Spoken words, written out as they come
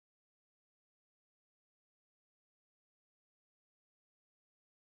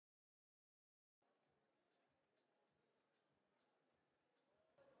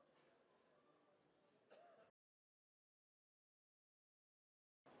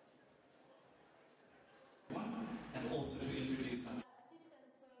also to introduce some.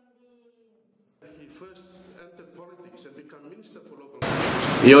 He first entered politics and became Minister for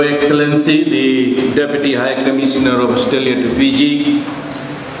Local. Your Excellency, the Deputy High Commissioner of Australia to Fiji,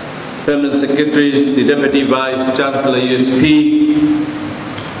 Permanent Secretaries, the Deputy Vice Chancellor USP,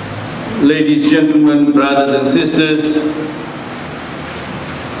 ladies, gentlemen, brothers and sisters,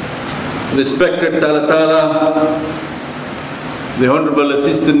 respected Talatala, the Honorable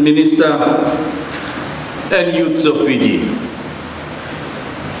Assistant Minister, and youths of Fiji.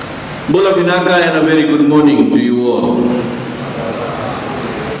 Bala Vinaka and a very good morning to you all.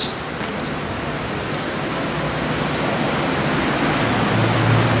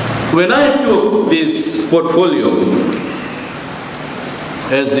 When I took this portfolio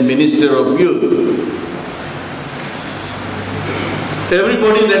as the Minister of Youth,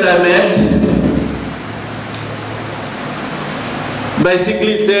 everybody that I met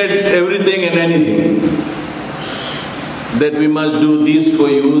basically said everything and anything. That we must do this for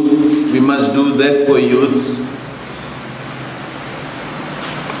youth, we must do that for youth.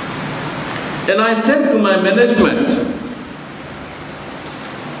 And I said to my management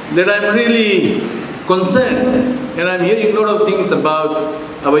that I'm really concerned and I'm hearing a lot of things about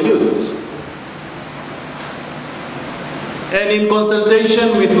our youth. And in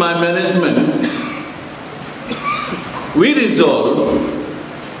consultation with my management, we resolved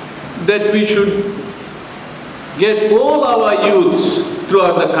that we should get all our youths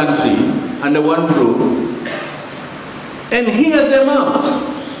throughout the country under one roof and hear them out.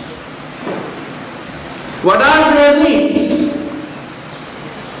 What are their needs?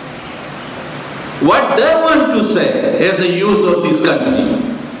 What they want to say as a youth of this country.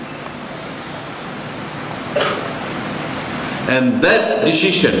 And that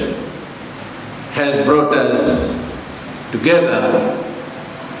decision has brought us together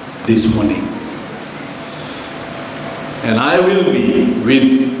this morning. And I will be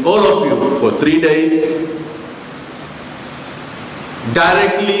with all of you for 3 days.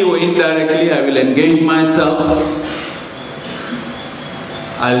 Directly or indirectly, I will engage myself.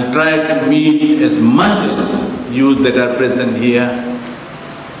 I'll try to meet as much as youth that are present here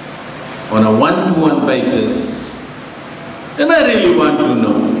on a one-to-one basis. And I really want to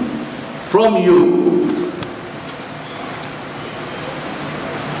know from you.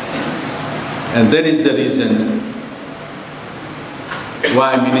 And that is the reason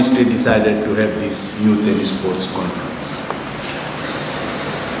why Ministry decided to have this Youth and Sports Conference.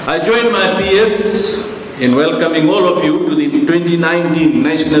 I join my peers in welcoming all of you to the 2019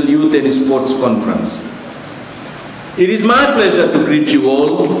 National Youth and Sports Conference. It is my pleasure to greet you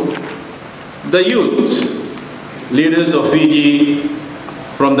all, the youth, leaders of Fiji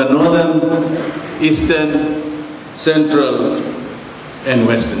from the Northern, Eastern, Central and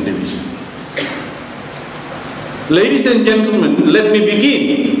Western Division. Ladies and gentlemen, let me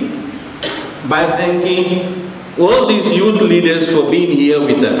begin by thanking all these youth leaders for being here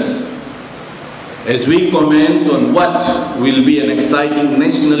with us as we commence on what will be an exciting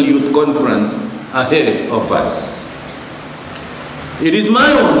National Youth Conference ahead of us. It is my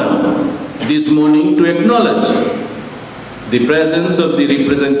honor this morning to acknowledge the presence of the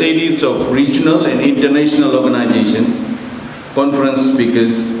representatives of regional and international organizations, conference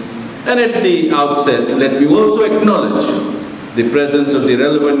speakers, and at the outset, let me also acknowledge the presence of the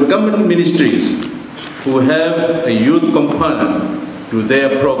relevant government ministries who have a youth component to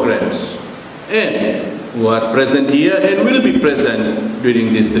their programs and who are present here and will be present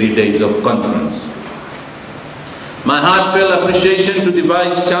during these 3 days of conference. My heartfelt appreciation to the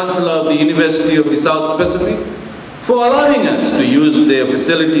Vice Chancellor of the University of the South Pacific for allowing us to use their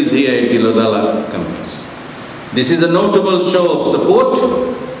facilities here at the Lodala campus. This is a notable show of support,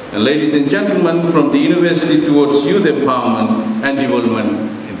 and ladies and gentlemen, from the university towards youth empowerment and development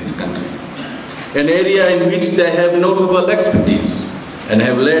in this country. An area in which they have notable expertise and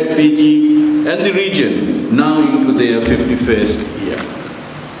have led Fiji and the region now into their 51st year.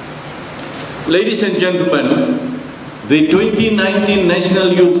 Ladies and gentlemen, the 2019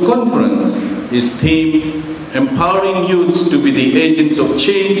 National Youth Conference is themed Empowering Youths to be the Agents of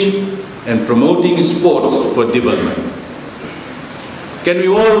Change and Promoting Sports for Development. Can we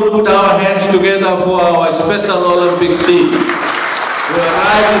all put our hands together for our Special Olympics team who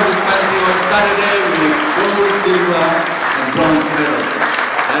arrived in this country on Saturday with gold, silver and bronze medals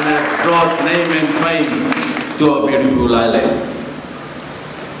and have brought name and fame to our beautiful island.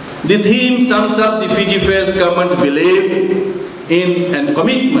 The theme sums up the Fiji Affairs government's belief in and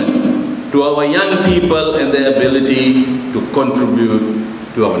commitment to our young people and their ability to contribute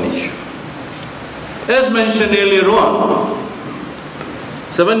to our nation. As mentioned earlier on,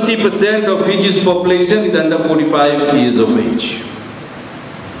 70% of Fiji's population is under 45 years of age.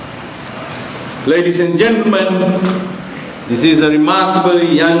 Ladies and gentlemen, this is a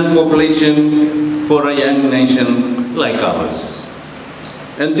remarkably young population for a young nation like ours.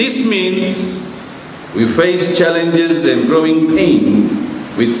 And this means we face challenges and growing pain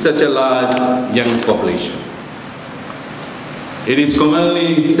with such a large young population. It is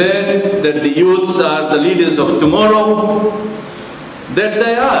commonly said that the youths are the leaders of tomorrow, that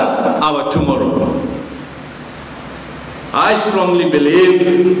they are our tomorrow. I strongly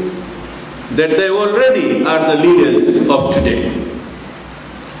believe that they already are the leaders of today.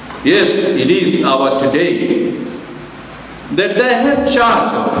 Yes, it is our today that they have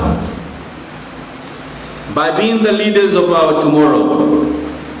charge of by being the leaders of our tomorrow.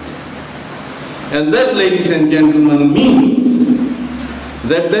 And that, ladies and gentlemen, means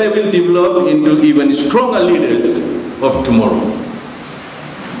that they will develop into even stronger leaders of tomorrow.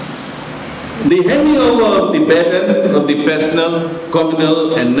 The handing over of the baton of the personal,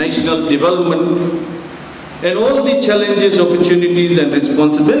 communal and national development and all the challenges, opportunities and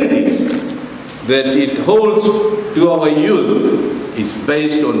responsibilities that it holds to our youth is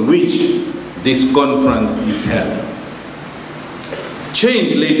based on which this conference is held.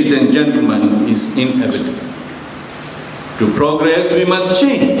 Change, ladies and gentlemen, is inevitable. To progress, we must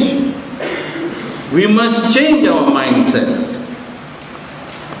change. We must change our mindset,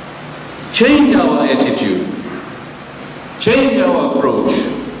 change our attitude, change our approach,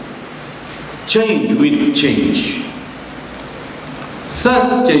 change with change.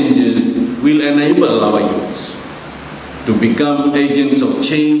 Such changes will enable our youth to become agents of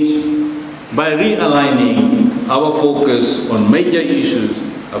change by realigning our focus on major issues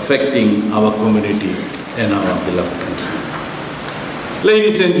affecting our community and our beloved country.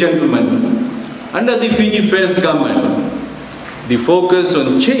 Ladies and gentlemen, under the Fiji First government, the focus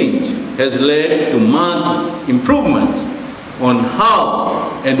on change has led to marked improvements on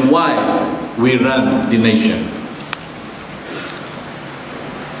how and why we run the nation.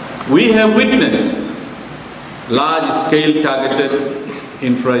 We have witnessed large-scale targeted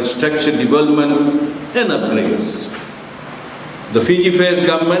infrastructure developments and upgrades. The Fiji First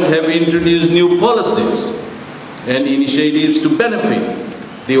government have introduced new policies and initiatives to benefit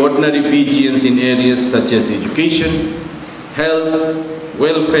the ordinary Fijians in areas such as education, health,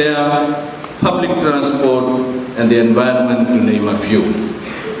 welfare, public transport, and the environment, to name a few.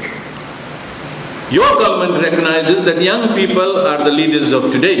 Your government recognizes that young people are the leaders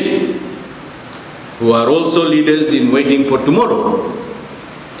of today, who are also leaders in waiting for tomorrow.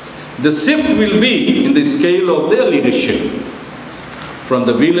 The shift will be in the scale of their leadership, from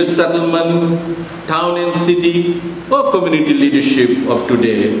the village settlement, town and city, or community leadership of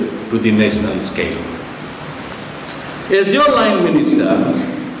today to the national scale. As your line minister,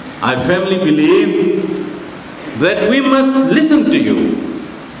 I firmly believe that we must listen to you.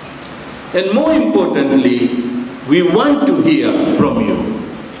 And more importantly, we want to hear from you.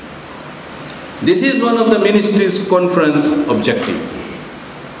 This is one of the ministry's conference objectives.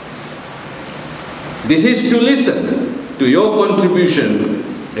 This is to listen to your contribution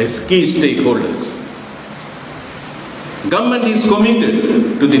as key stakeholders. Government is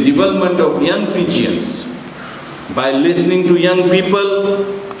committed to the development of young Fijians. By listening to young people,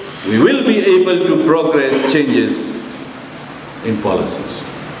 we will be able to progress changes in policies.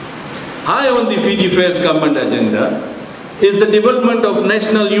 High on the Fiji First government agenda is the development of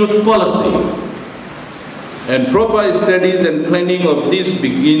national youth policy, and proper studies and planning of this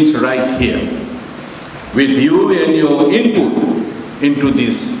begins right here, with you and your input into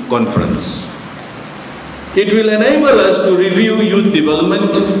this conference. It will enable us to review youth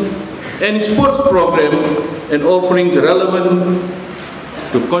development and sports programs and offerings relevant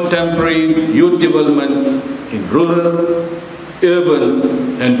to contemporary youth development in rural,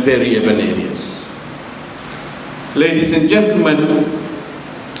 urban, and peri-urban areas. Ladies and gentlemen,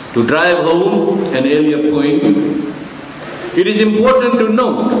 to drive home an earlier point, it is important to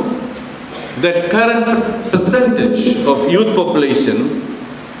note that current percentage of youth population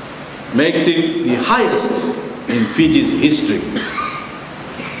makes it the highest in Fiji's history.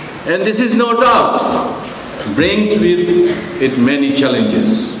 And this is no doubt brings with it many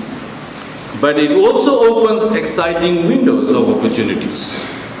challenges, but it also opens exciting windows of opportunities.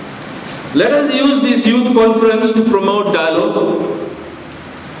 Let us use this youth conference to promote dialogue.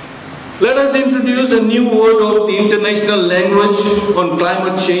 Let us introduce a new word of the international language on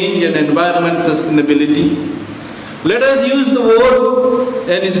climate change and environment sustainability. Let us use the word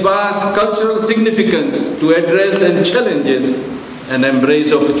and its vast cultural significance to address and challenges and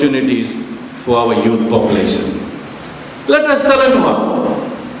embrace opportunities for our youth population. Let us talanwa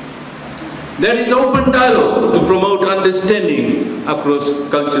There is open dialogue to promote understanding across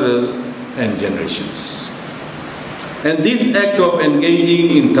cultural and generations. And this act of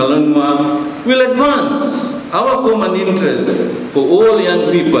engaging in Kalanma will advance our common interest for all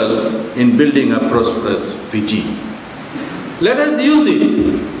young people in building a prosperous Fiji. Let us use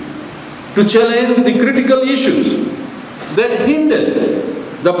it to challenge the critical issues that hinder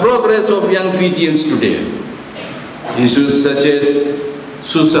the progress of young Fijians today. Issues such as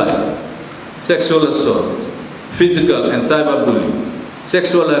suicide, sexual assault, physical and cyberbullying,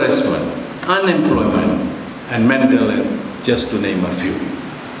 sexual harassment, unemployment, and mental health, just to name a few.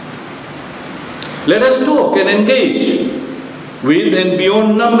 Let us talk and engage with and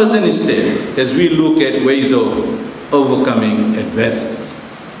beyond numbers and states as we look at ways of overcoming adversity.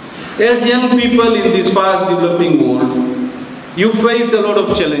 As young people in this fast developing world, you face a lot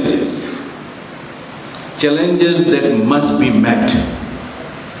of challenges. Challenges that must be met.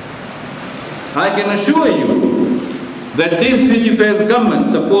 I can assure you that this Fiji First government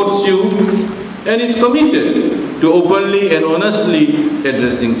supports you and is committed to openly and honestly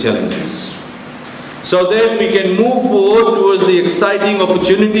addressing challenges, so that we can move forward towards the exciting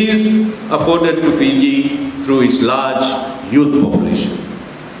opportunities afforded to Fiji through its large youth population.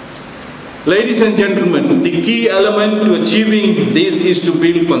 Ladies and gentlemen, the key element to achieving this is to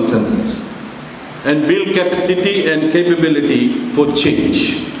build consensus and build capacity and capability for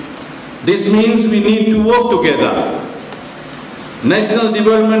change. This means we need to work together. National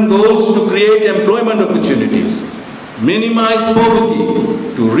development goals to create employment opportunities, minimize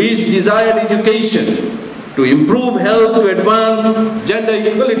poverty, to reach desired education, to improve health, to advance gender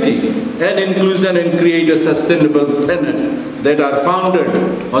equality and inclusion, and create a sustainable planet that are founded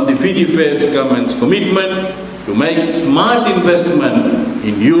on the Fiji First government's commitment to make smart investment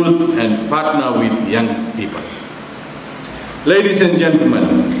in youth and partner with young people. Ladies and gentlemen,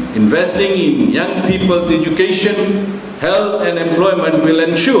 investing in young people's education, health and employment will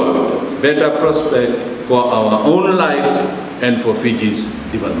ensure better prospects for our own lives and for Fiji's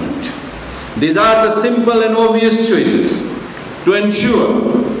development. These are the simple and obvious choices to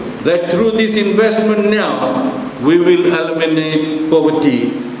ensure that through this investment now, we will eliminate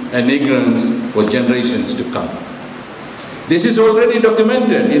poverty and ignorance for generations to come. This is already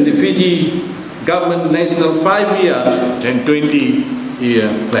documented in the Fiji government national 5-year and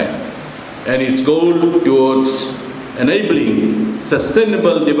 20-year plan, and its goal towards enabling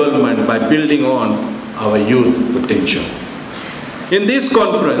sustainable development by building on our youth potential. In this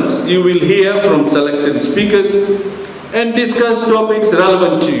conference, you will hear from selected speakers and discuss topics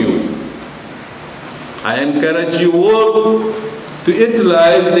relevant to you. I encourage you all to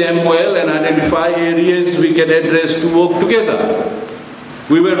utilize the MOL and identify areas we can address to work together.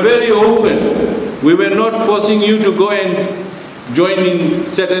 We were very open. We were not forcing you to go and join in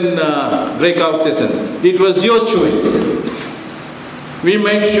certain breakout sessions. It was your choice. We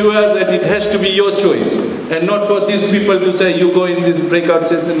make sure that it has to be your choice, and not for these people to say, you go in this breakout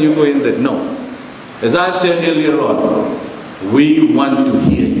session, you go in that. No. As I said earlier on, we want to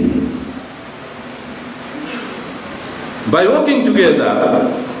hear you. By working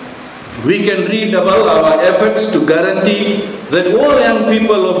together, we can redouble our efforts to guarantee that all young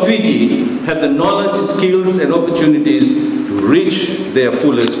people of Fiji have the knowledge, skills, and opportunities to reach their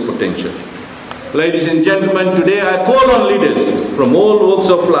fullest potential. Ladies and gentlemen, today I call on leaders from all walks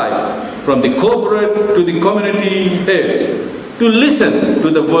of life, from the corporate to the community heads, to listen to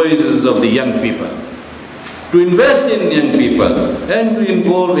the voices of the young people, to invest in young people, and to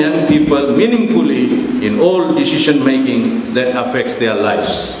involve young people meaningfully in all decision-making that affects their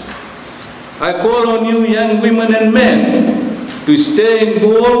lives. I call on you, young women and men, to stay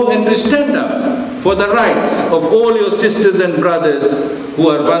involved and to stand up for the rights of all your sisters and brothers who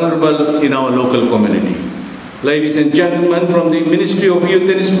are vulnerable in our local community. Ladies and gentlemen, from the Ministry of Youth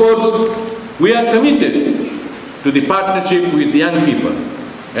and Sports, we are committed to the partnership with young people,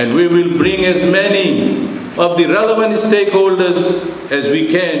 and we will bring as many of the relevant stakeholders as we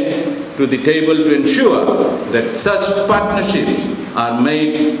can to the table to ensure that such partnerships are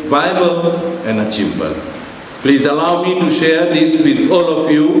made viable and achievable. Please allow me to share this with all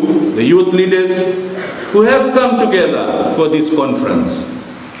of you, the youth leaders who have come together for this conference.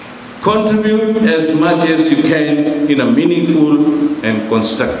 Contribute as much as you can in a meaningful and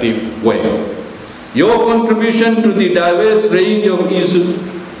constructive way. Your contribution to the diverse range of issues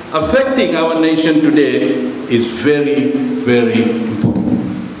affecting our nation today is very, very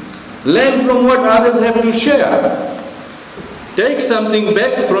important. Learn from what others have to share. Take something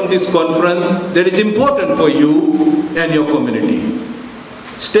back from this conference that is important for you and your community.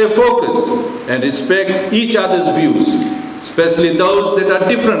 Stay focused and respect each other's views. especially those that are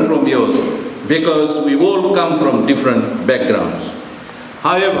different from yours, because we all come from different backgrounds.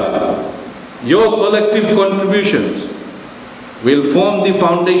 However, your collective contributions will form the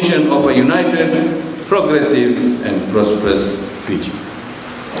foundation of a united, progressive, and prosperous Fiji.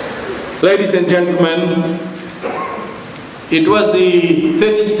 Ladies and gentlemen, it was the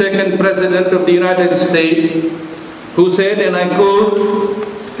 32nd President of the United States who said, and I quote,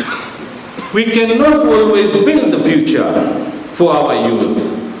 "We cannot always build the future for our youth,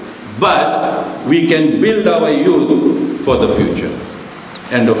 but we can build our youth for the future."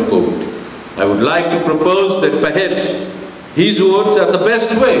 End of quote. I would like to propose that perhaps his words are the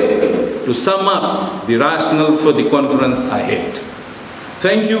best way to sum up the rationale for the conference ahead.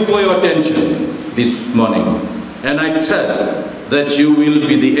 Thank you for your attention this morning, and I trust that you will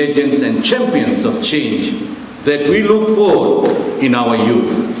be the agents and champions of change that we look for in our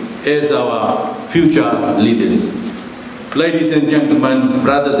youth as our future leaders. Ladies and gentlemen,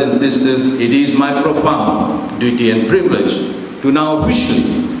 brothers and sisters, it is my profound duty and privilege to now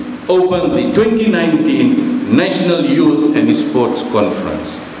officially open the 2019 National Youth and Sports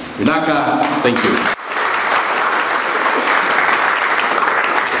Conference. Vinaka, thank you.